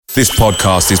This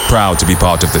podcast is proud to be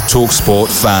part of the TalkSport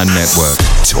Fan Network.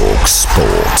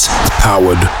 TalkSport.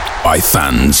 Powered by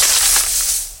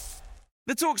fans.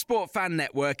 The TalkSport Fan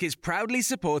Network is proudly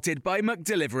supported by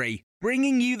McDelivery,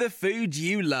 bringing you the food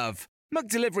you love.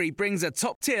 McDelivery brings a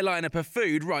top-tier lineup of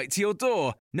food right to your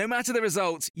door. No matter the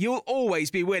result, you'll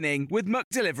always be winning with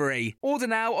McDelivery. Order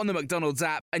now on the McDonald's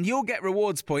app and you'll get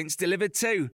rewards points delivered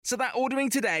too. So that ordering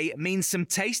today means some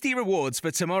tasty rewards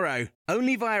for tomorrow.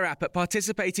 Only via app at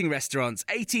participating restaurants.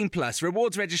 18 plus.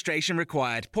 Rewards registration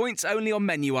required. Points only on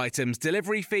menu items.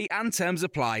 Delivery fee and terms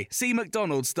apply. See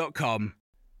mcdonalds.com.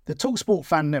 The TalkSport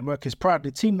Fan Network is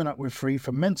proudly teaming up with Free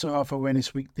for Mental Health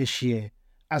Awareness Week this year.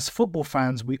 As football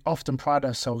fans, we often pride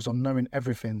ourselves on knowing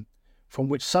everything, from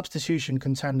which substitution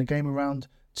can turn the game around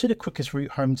to the quickest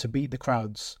route home to beat the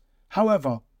crowds.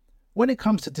 However, when it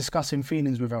comes to discussing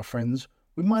feelings with our friends,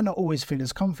 we might not always feel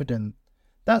as confident.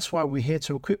 That's why we're here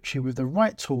to equip you with the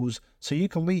right tools so you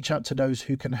can reach out to those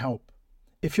who can help.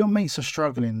 If your mates are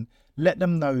struggling, let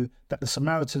them know that the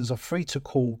Samaritans are free to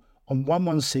call on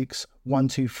 116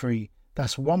 123.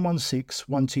 That's 116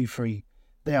 123.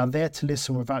 They are there to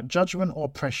listen without judgment or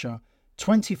pressure,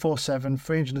 24/7,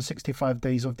 365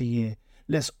 days of the year.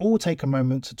 Let's all take a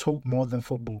moment to talk more than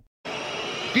football.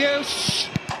 Bios.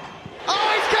 Oh,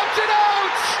 he's kept it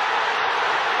out!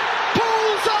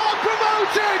 Pools are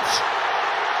promoted!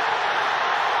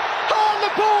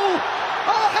 Hartlepool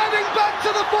are heading back to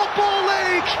the Football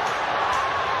League!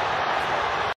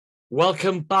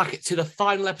 Welcome back to the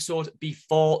final episode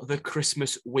before the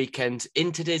Christmas weekend.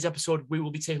 In today's episode, we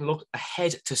will be taking a look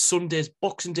ahead to Sunday's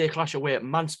Boxing Day clash away at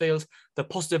Mansfield, the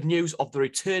positive news of the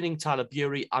returning Tyler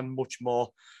Burey, and much more.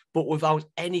 But without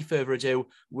any further ado,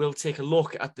 we'll take a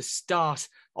look at the start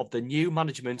of the new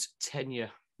management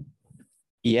tenure.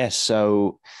 Yes,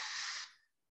 so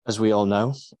as we all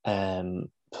know,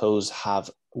 Pools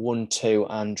have won 2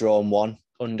 and drawn 1.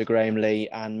 Under Graham Lee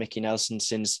and Mickey Nelson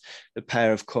since the pair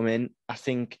have come in. I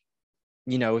think,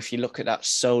 if you look at that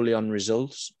solely on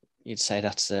results, you'd say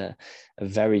that's a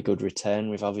very good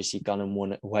return. We've obviously gone and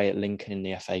won away at Lincoln in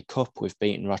the FA Cup. We've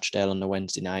beaten Rochdale on the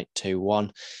Wednesday night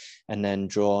 2-1 and then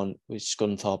drawn with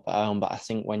Scunthorpe at home. But I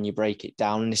think when you break it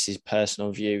down, and this is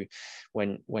personal view,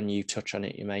 when you touch on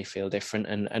it, you may feel different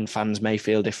and fans may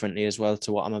feel differently as well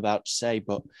to what I'm about to say.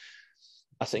 But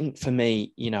I think for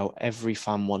me, every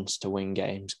fan wants to win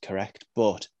games, correct?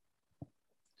 But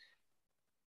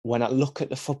when I look at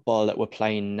the football that we're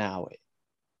playing now,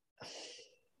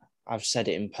 I've said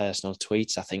it in personal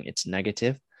tweets, I think it's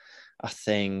negative. I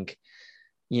think,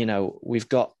 we've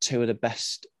got 2 of the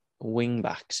best wing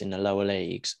backs in the lower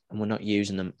leagues and we're not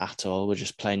using them at all. We're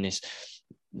just playing this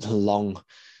long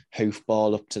hoof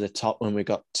ball up to the top when we've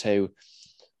got 2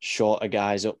 shorter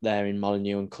guys up there in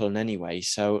Molyneux and Cullen anyway.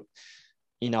 So,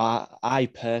 I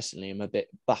personally am a bit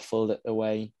baffled at the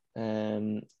way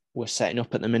we're setting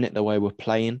up at the minute, the way we're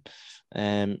playing.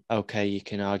 Okay, you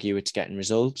can argue it's getting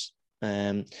results.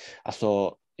 I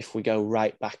thought if we go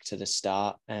right back to the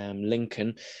start,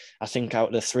 Lincoln, I think out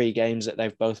of the 3 games that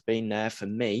they've both been there for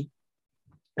me,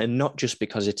 and not just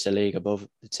because it's a league above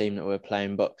the team that we're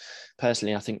playing, but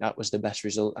personally, I think that was the best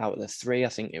result out of the 3. I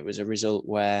think it was a result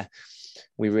where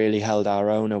we really held our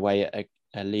own away at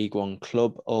a League One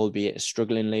club, albeit a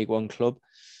struggling League One club.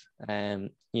 I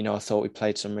thought we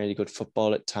played some really good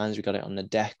football at times. We got it on the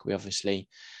deck. We obviously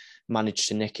managed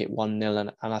to nick it 1-0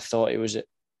 and I thought it was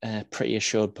a pretty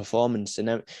assured performance. And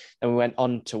then we went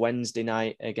on to Wednesday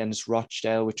night against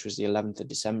Rochdale, which was the 11th of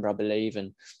December, I believe.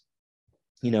 And,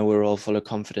 we were all full of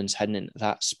confidence heading into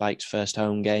that, Spike's first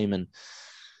home game. And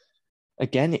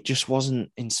again, it just wasn't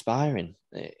inspiring.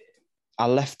 I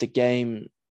left the game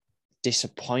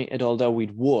disappointed, although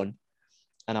we'd won,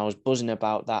 and I was buzzing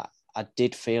about that. I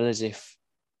did feel as if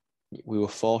we were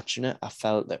fortunate. I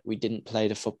felt that we didn't play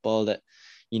the football that,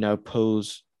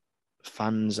 Pools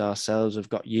fans ourselves have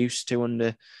got used to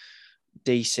under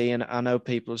DC. And I know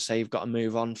people say you've got to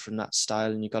move on from that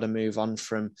style and you've got to move on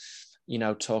from,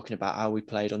 talking about how we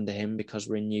played under him because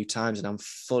we're in new times. And I'm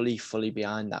fully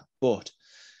behind that. But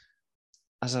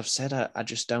as I've said, I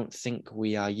just don't think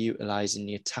we are utilising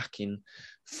the attacking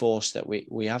force that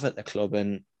we have at the club.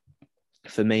 And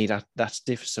for me, that's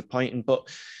disappointing. But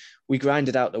we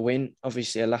grinded out the win.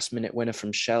 Obviously, a last-minute winner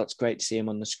from Shelts. Great to see him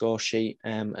on the score sheet.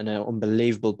 And an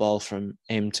unbelievable ball from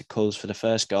him to Culls for the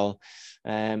first goal.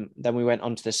 Then we went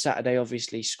on to the Saturday,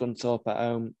 obviously, Scunthorpe at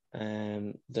home.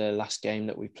 The last game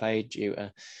that we played due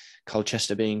to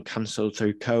Colchester being cancelled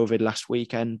through COVID last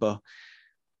weekend. But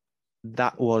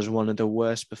that was one of the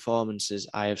worst performances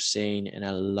I have seen in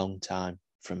a long time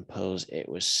from Pools. It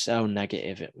was so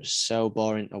negative. It was so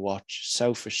boring to watch,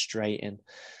 so frustrating.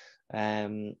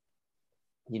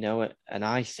 and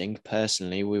I think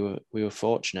personally we were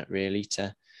fortunate really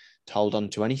to hold on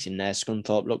to anything there.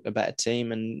 Scunthorpe looked a better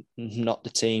team and not the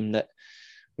team that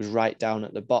was right down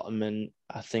at the bottom. And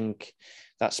I think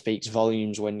that speaks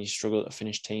volumes when you struggle to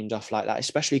finish teams off like that,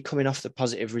 especially coming off the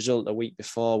positive result the week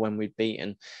before when we'd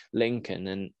beaten Lincoln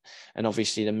and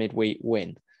obviously the midweek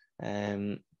win.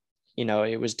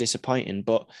 It was disappointing,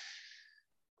 but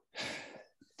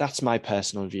that's my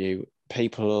personal view.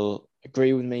 People will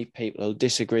agree with me, people will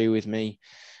disagree with me,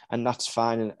 and that's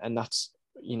fine. And that's,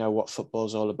 what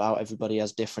football's all about. Everybody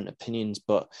has different opinions.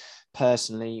 But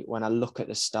personally, when I look at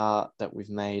the start that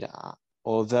we've made,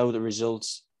 although the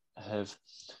results have,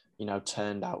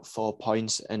 turned out 4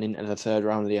 points and into the third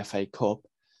round of the FA Cup,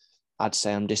 I'd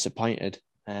say I'm disappointed.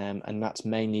 And that's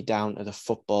mainly down to the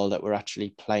football that we're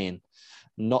actually playing,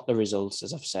 not the results,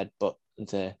 as I've said, but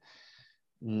the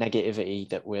negativity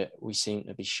that we seem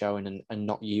to be showing and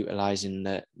not utilising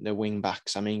the wing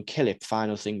backs. I mean, Killip,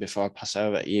 final thing before I pass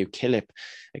over to you, Killip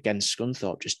against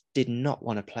Scunthorpe just did not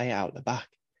want to play out the back.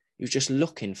 He was just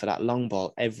looking for that long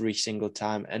ball every single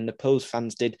time. And the Pools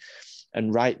fans did,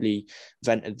 and rightly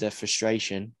vented their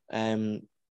frustration. And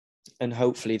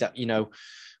hopefully that,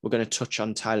 we're going to touch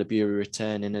on Tyler Bury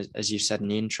returning, as you said in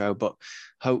the intro, but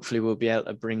hopefully we'll be able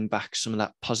to bring back some of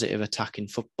that positive attacking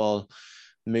football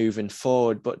moving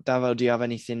forward. But Davo, do you have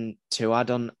anything to add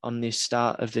on the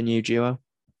start of the new duo?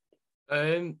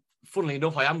 Funnily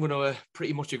enough, I am going to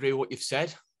pretty much agree with what you've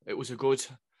said. It was a good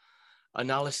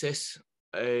analysis.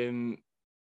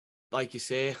 Like you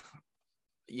say,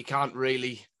 you can't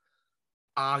really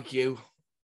argue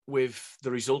with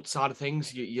the result side of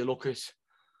things. You look at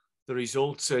the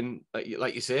results and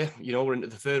like you say, we're into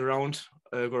the third round,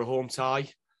 got a home tie,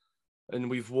 and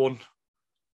we've won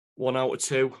 1 out of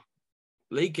 2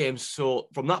 league games. So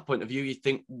from that point of view, you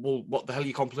think, well, what the hell are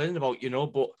you complaining about,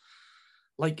 But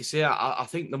like you say, I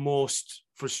think the most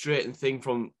frustrating thing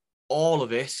from all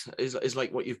of it is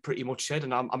like what you've pretty much said,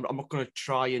 and I'm not going to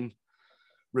try and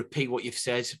repeat what you've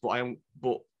said,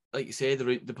 but like you say,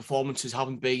 the performances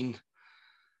haven't been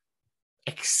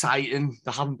exciting.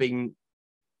 They haven't been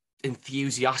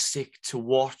enthusiastic to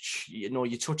watch.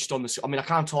 You touched on this. I mean, I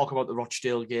can't talk about the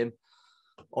Rochdale game.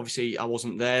 Obviously, I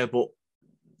wasn't there, but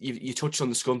you touched on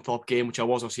the Scunthorpe game, which I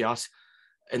was obviously at,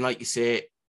 and like you say,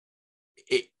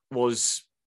 it was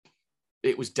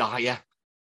dire,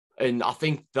 and I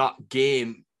think that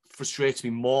game frustrates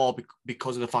me more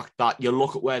because of the fact that you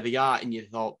look at where they are and you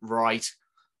thought, right,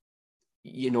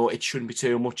 it shouldn't be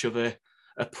too much of a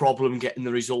problem getting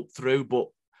the result through, but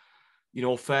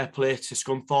fair play to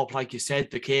Scunthorpe. Like you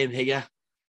said, they came here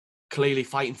clearly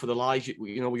fighting for their lives.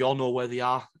 We all know where they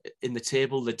are in the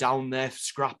table. They're down there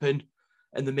scrapping,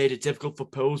 and they made it difficult for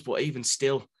Pools. But even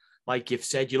still, like you've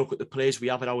said, you look at the players we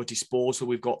have at our disposal.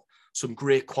 We've got some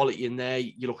great quality in there.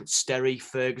 You look at Sterry,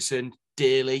 Ferguson,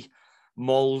 Daly,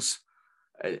 Mols,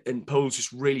 and Pools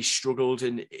just really struggled.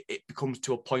 And it becomes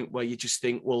to a point where you just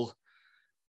think, well,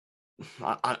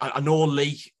 I know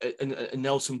Lee and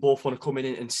Nelson both want to come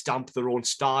in and stamp their own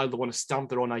style. They want to stamp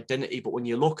their own identity. But when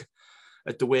you look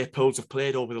at the way Pools have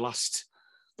played over the last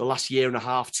year and a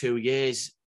half, 2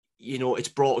 years, it's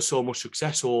brought us so much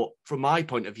success. So from my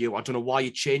point of view, I don't know why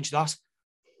you change that.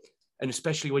 And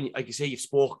especially when, like you say,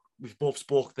 we've both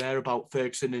spoke there about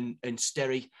Ferguson and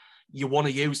Sterry. You want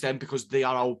to use them because they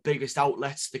are our biggest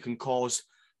outlets. They can cause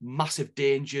massive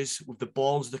dangers with the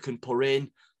balls they can put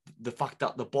in. The fact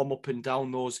that they bomb up and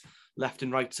down those left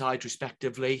and right sides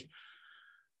respectively.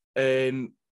 But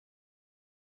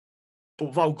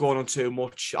without going on too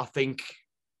much, I think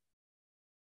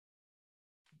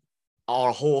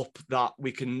our hope that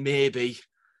we can maybe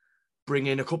bring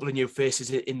in a couple of new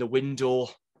faces in the window,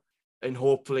 and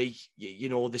hopefully,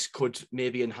 this could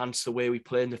maybe enhance the way we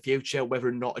play in the future. Whether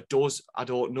or not it does, I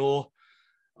don't know.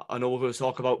 I know we're going to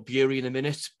talk about Bury in a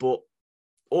minute, but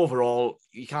overall,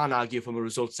 you can't argue from a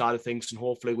result side of things, and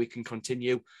hopefully we can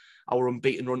continue our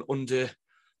unbeaten run under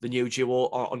the new duo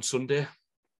on Sunday.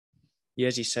 Yeah,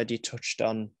 as you said, you touched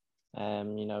on,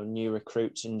 new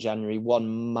recruits in January,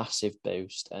 one massive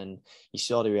boost, and you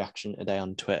saw the reaction today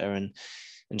on Twitter, and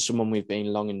someone we've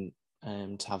been longing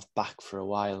to have back for a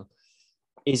while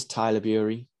is Tyler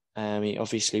Bury. He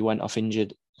obviously went off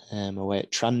injured away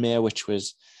at Tranmere, which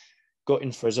was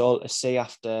gutting for us all to see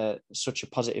after such a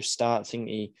positive start. I think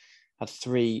he had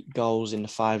 3 goals in the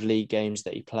 5 league games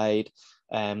that he played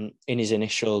in his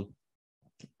initial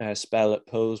spell at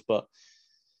Pools. But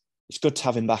it's good to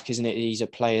have him back, isn't it? He's a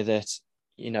player that,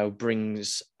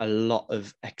 brings a lot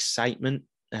of excitement.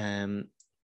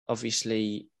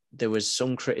 Obviously, there was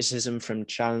some criticism from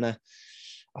Challinor.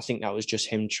 I think that was just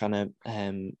him trying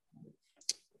to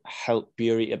help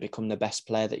Bury to become the best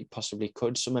player that he possibly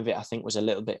could. Some of it, I think, was a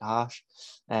little bit harsh,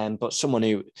 but someone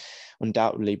who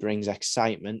undoubtedly brings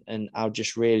excitement. And I'll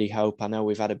just really hope, I know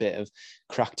we've had a bit of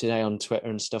crack today on Twitter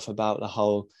and stuff about the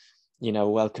whole,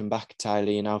 welcome back,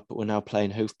 Tyler, we're now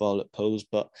playing hoofball at Pools.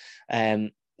 But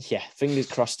fingers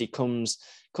crossed he comes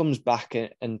back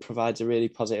and provides a really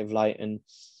positive light. And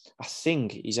I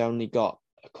think he's only got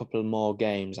a couple more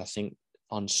games, I think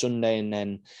on Sunday and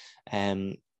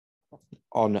then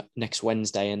on next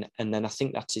Wednesday, and then I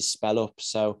think that's his spell up.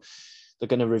 So they're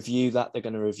going to review that. They're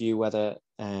going to review whether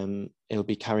he'll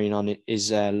be carrying on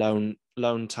his loan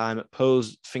time at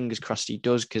Pools. Fingers crossed he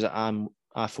does, because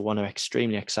I for one, am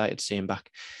extremely excited to see him back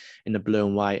in the blue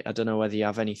and white. I don't know whether you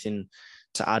have anything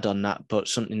to add on that, but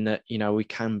something that we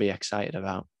can be excited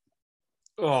about.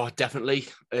 Oh, definitely.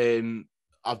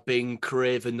 I've been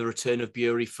craving the return of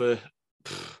Bury for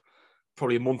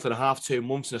probably a month and a half, 2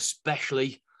 months, and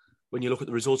especially when you look at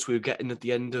the results we were getting at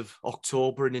the end of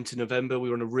October and into November. We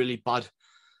were on a really bad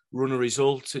run of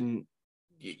results, and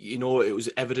it was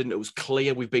evident, it was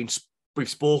clear. We've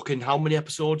spoken how many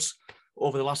episodes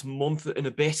over the last month and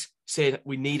a bit saying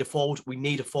we need a forward, we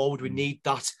need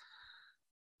that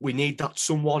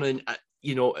someone. And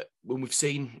when we've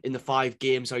seen in the 5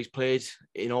 games how he's played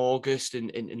in August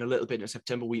and in a little bit in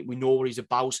September, we know what he's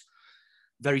about.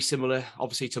 Very similar,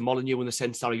 obviously, to Molineux in the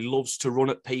sense that he loves to run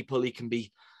at people. He can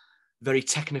be very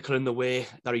technical in the way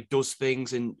that he does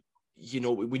things, and we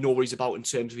know what he's about in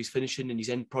terms of his finishing and his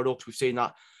end product. We've seen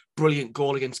that brilliant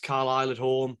goal against Carlisle at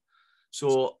home.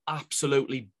 So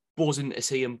absolutely buzzing to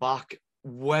see him back.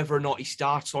 Whether or not he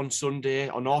starts on Sunday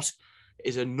or not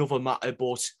is another matter,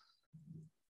 but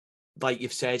like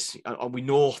you've said, and we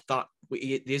know that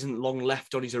there isn't long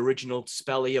left on his original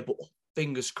spell here, but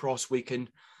fingers crossed we can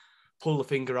pull the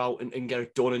finger out and get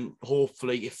it done. And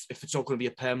hopefully, if it's not going to be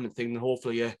a permanent thing, then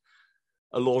hopefully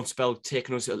a loan spell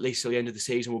taking us at least till the end of the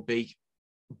season will be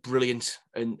brilliant.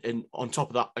 And on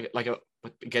top of that,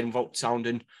 again, without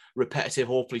sounding repetitive,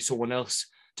 hopefully someone else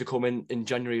to come in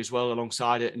January as well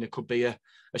alongside it, and it could be a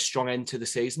strong end to the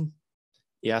season.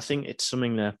 Yeah, I think it's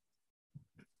something that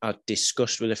I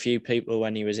discussed with a few people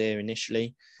when he was here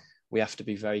initially. We have to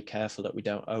be very careful that we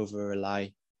don't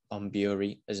over-rely on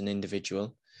Bury as an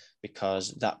individual,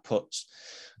 because that puts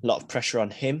a lot of pressure on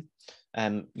him.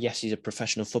 Yes, he's a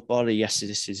professional footballer. Yes,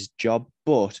 this is his job,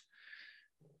 but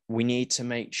we need to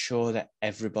make sure that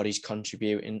everybody's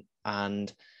contributing,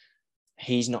 and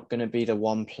he's not going to be the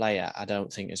one player, I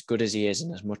don't think, as good as he is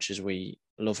and as much as we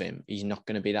love him, he's not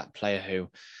going to be that player who,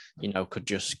 could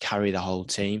just carry the whole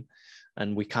team.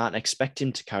 And we can't expect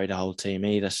him to carry the whole team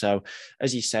either. So,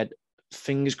 as you said,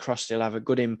 fingers crossed he'll have a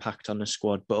good impact on the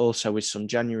squad, but also with some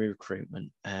January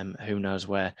recruitment, who knows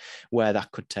where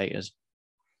that could take us.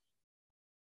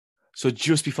 So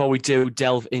just before we do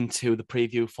delve into the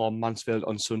preview for Mansfield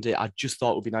on Sunday, I just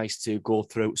thought it would be nice to go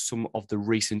through some of the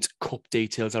recent cup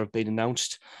details that have been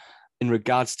announced. In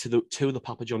regards to the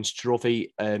Papa John's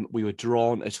Trophy, we were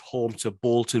drawn at home to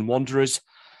Bolton Wanderers.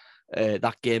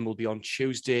 That game will be on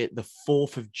Tuesday, the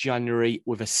 4th of January,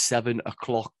 with a 7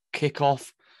 o'clock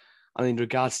kickoff. And in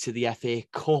regards to the FA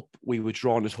Cup, we were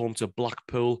drawn at home to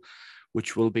Blackpool,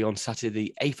 which will be on Saturday,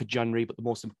 the 8th of January. But the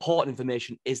most important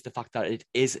information is the fact that it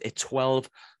is a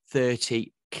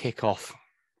 12:30 kickoff.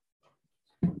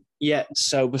 Yeah,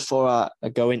 so before I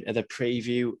go into the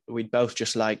preview, we'd both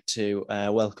just like to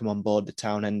welcome on board the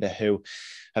Townender, who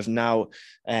have now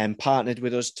partnered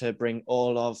with us to bring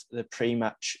all of the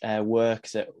pre-match work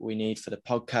that we need for the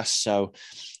podcast. So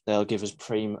they'll give us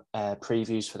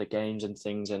previews for the games and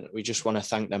things, and we just want to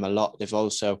thank them a lot. They've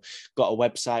also got a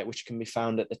website which can be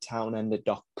found at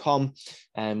thetownender.com,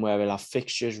 where we'll have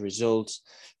fixtures, results,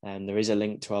 and there is a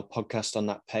link to our podcast on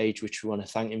that page, which we want to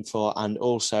thank him for, and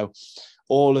also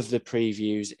all of the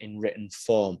previews in written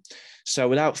form. So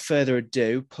without further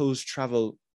ado, Pools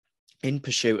travel in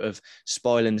pursuit of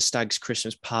spoiling the Stags'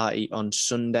 Christmas party on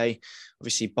Sunday.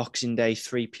 Obviously, Boxing Day,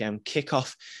 3 p.m.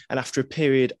 kickoff. And after a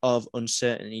period of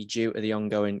uncertainty due to the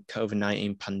ongoing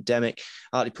COVID-19 pandemic,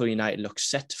 Hartlepool United look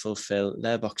set to fulfil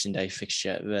their Boxing Day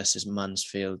fixture versus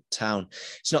Mansfield Town.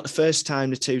 It's not the first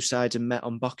time the two sides have met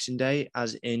on Boxing Day,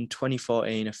 as in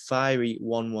 2014, a fiery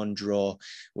 1-1 draw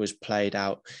was played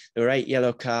out. There were 8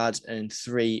 yellow cards and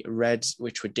 3 reds,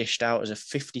 which were dished out as a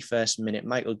 51st minute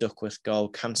Michael Duckworth goal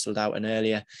cancelled out an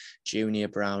earlier Junior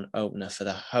Brown opener for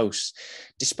the hosts.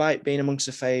 Despite being a amongst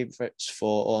the favourites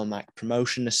for automatic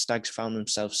promotion, the Stags found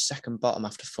themselves second bottom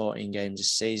after 14 games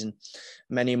this season.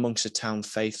 Many amongst the town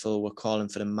faithful were calling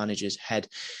for the manager's head.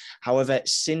 However,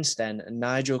 since then,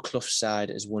 Nigel Clough's side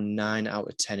has won 9 out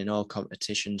of 10 in all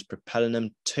competitions, propelling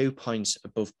them 2 points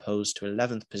above Pulls to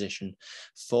 11th position,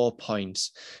 4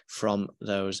 points from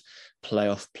those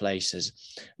playoff places.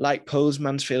 Like Pulls,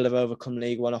 Mansfield have overcome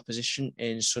League One opposition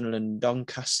in Sunderland and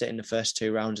Doncaster in the first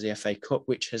 2 rounds of the FA Cup,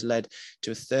 which has led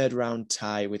to a 3rd round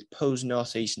tie with Pulls'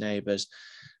 northeast neighbours,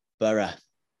 Borough.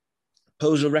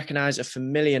 Pulls will recognise a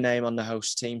familiar name on the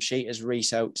host team sheet as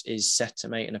Rhys Oates is set to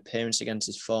make an appearance against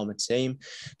his former team.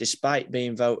 Despite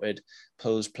being voted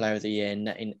Pulls Player of the Year,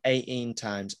 netting 18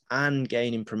 times and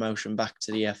gaining promotion back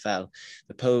to the FL,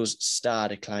 the Pulls star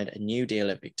declined a new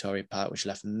deal at Victoria Park, which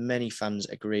left many fans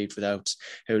aggrieved with Oates,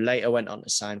 who later went on to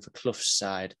sign for Clough's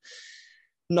side.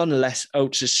 Nonetheless,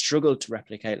 Oates has struggled to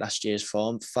replicate last year's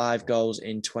form, 5 goals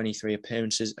in 23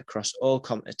 appearances across all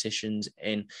competitions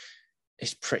in...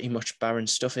 It's pretty much barren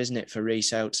stuff, isn't it, for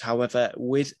Rhys Oates? However,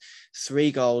 with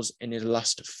 3 goals in his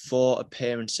last 4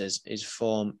 appearances, his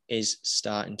form is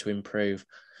starting to improve.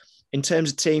 In terms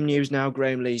of team news now,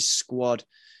 Graham Lee's squad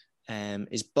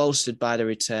is bolstered by the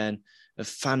return of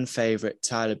fan favourite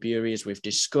Tyler Bury, as we've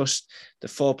discussed. The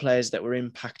 4 players that were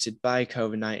impacted by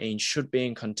COVID-19 should be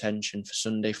in contention for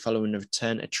Sunday following the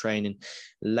return to training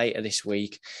later this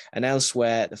week. And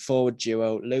elsewhere, the forward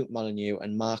duo Luke Molyneux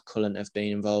and Mark Cullen have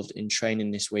been involved in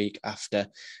training this week after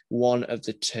one of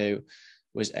the 2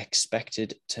 was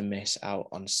expected to miss out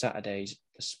on Saturday's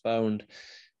postponed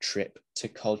trip to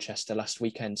Colchester last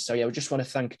weekend. So yeah, we just want to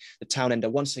thank the Town Ender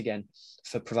once again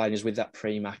for providing us with that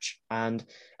pre-match and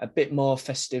a bit more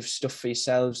festive stuff for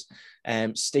yourselves.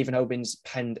 Stephen Hobbins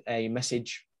penned a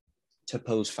message to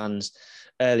Pulls fans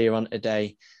earlier on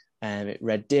today. It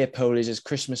read, "Dear Polies, as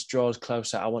Christmas draws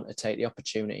closer, I want to take the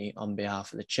opportunity on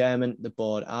behalf of the chairman, the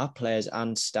board, our players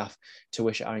and staff to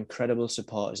wish our incredible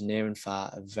supporters near and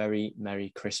far a very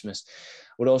Merry Christmas.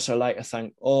 Would also like to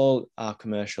thank all our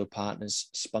commercial partners,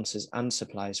 sponsors and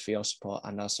suppliers for your support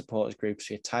and our supporters groups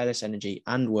for your tireless energy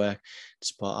and work to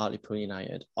support Hartlepool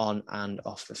United on and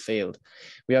off the field.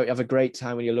 We hope you have a great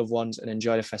time with your loved ones and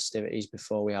enjoy the festivities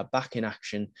before we are back in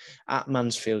action at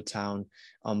Mansfield Town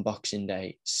on Boxing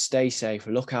Day. Stay safe,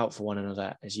 look out for one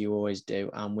another as you always do,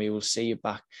 and we will see you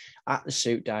back at the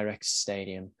Suit Direct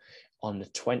Stadium on the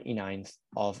 29th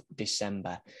of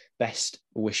December. Best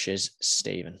wishes,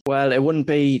 Stephen." Well, it wouldn't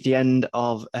be the end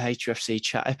of a HUFC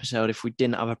chat episode if we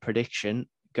didn't have a prediction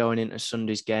going into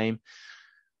Sunday's game.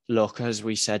 Look, as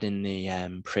we said in the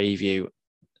preview,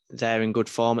 they're in good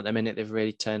form at the minute. They've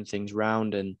really turned things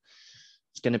round and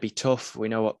it's going to be tough. We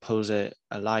know what Pulls are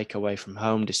like away from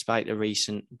home. Despite the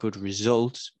recent good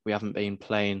results, we haven't been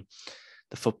playing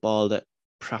the football that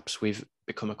perhaps we've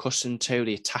become accustomed to,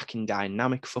 the attacking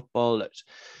dynamic football that's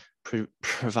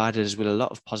provided us with a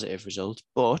lot of positive results.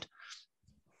 But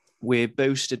we're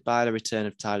boosted by the return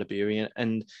of Tyler Bury,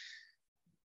 and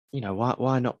you know,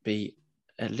 why not be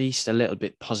at least a little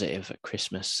bit positive at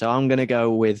Christmas? So I'm going to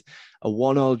go with a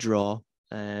 1-1 draw.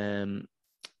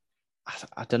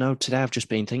 I don't know, today I've just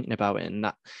been thinking about it and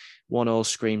that 1-1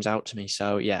 screams out to me.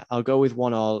 So yeah, I'll go with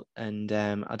 1-1, and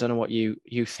I don't know what you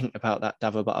think about that,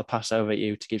 Davo, but I'll pass over to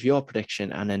you to give your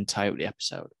prediction and then tie up the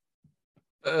episode.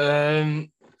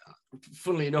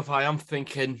 Funnily enough, I am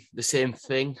thinking the same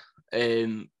thing.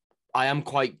 I am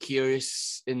quite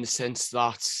curious in the sense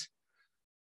that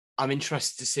I'm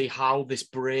interested to see how this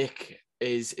break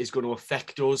is going to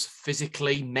affect us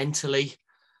physically, mentally.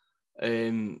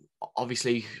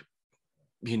 Obviously,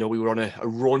 you know, we were on a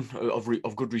run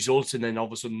of good results, and then all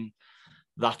of a sudden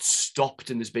that stopped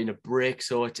and there's been a break.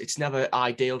 So it's never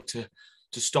ideal to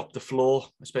stop the flow,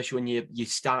 especially when you're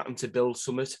starting to build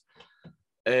something.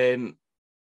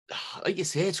 Like you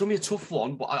say, it's going to be a tough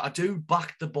one, but I do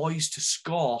back the boys to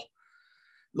score.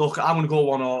 Look, I'm going to go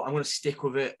 1-1. I'm going to stick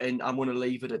with it, and I'm going to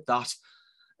leave it at that.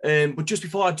 But just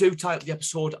before I do tie up the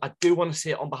episode, I do want to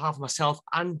say on behalf of myself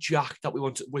and Jack that we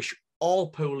want to wish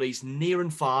all Poolies near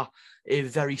and far a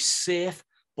very safe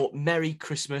but Merry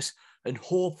Christmas, and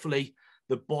hopefully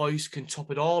the boys can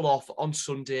top it all off on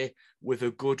Sunday with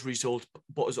a good result.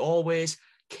 But as always,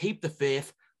 keep the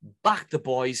faith, back the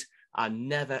boys, and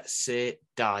never say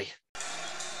die.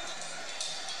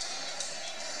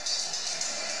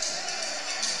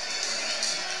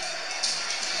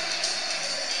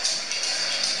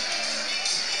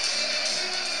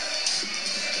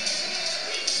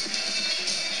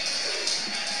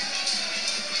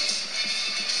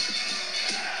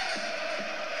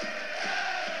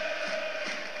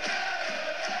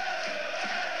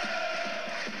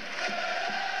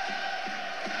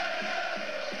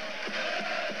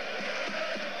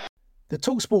 The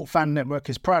TalkSport Fan Network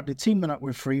is proudly teaming up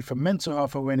with Free for Mental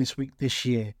Health Awareness Week this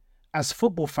year. As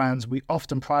football fans, we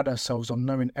often pride ourselves on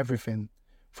knowing everything,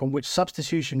 from which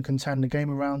substitution can turn the game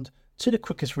around to the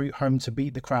quickest route home to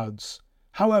beat the crowds.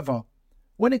 However,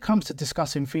 when it comes to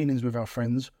discussing feelings with our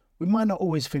friends, we might not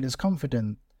always feel as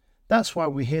confident. That's why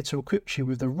we're here to equip you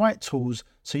with the right tools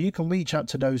so you can reach out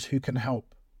to those who can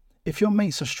help. If your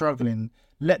mates are struggling,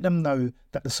 let them know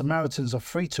that the Samaritans are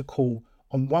free to call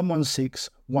on 116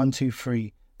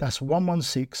 123. That's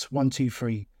 116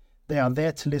 123. They are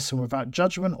there to listen without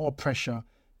judgment or pressure,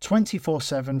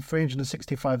 24/7,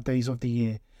 365 days of the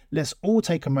year. Let's all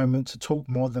take a moment to talk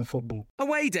more than football.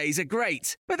 Away days are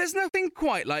great, but there's nothing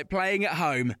quite like playing at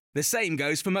home. The same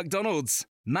goes for McDonald's.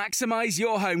 Maximise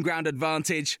your home ground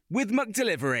advantage with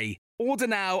McDelivery. Order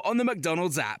now on the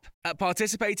McDonald's app. At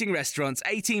participating restaurants,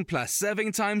 18 plus,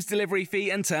 serving times, delivery fee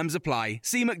and terms apply.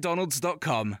 See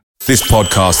mcdonalds.com. This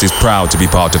podcast is proud to be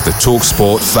part of the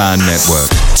TalkSport Fan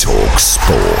Network.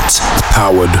 TalkSport.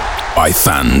 Powered by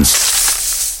fans.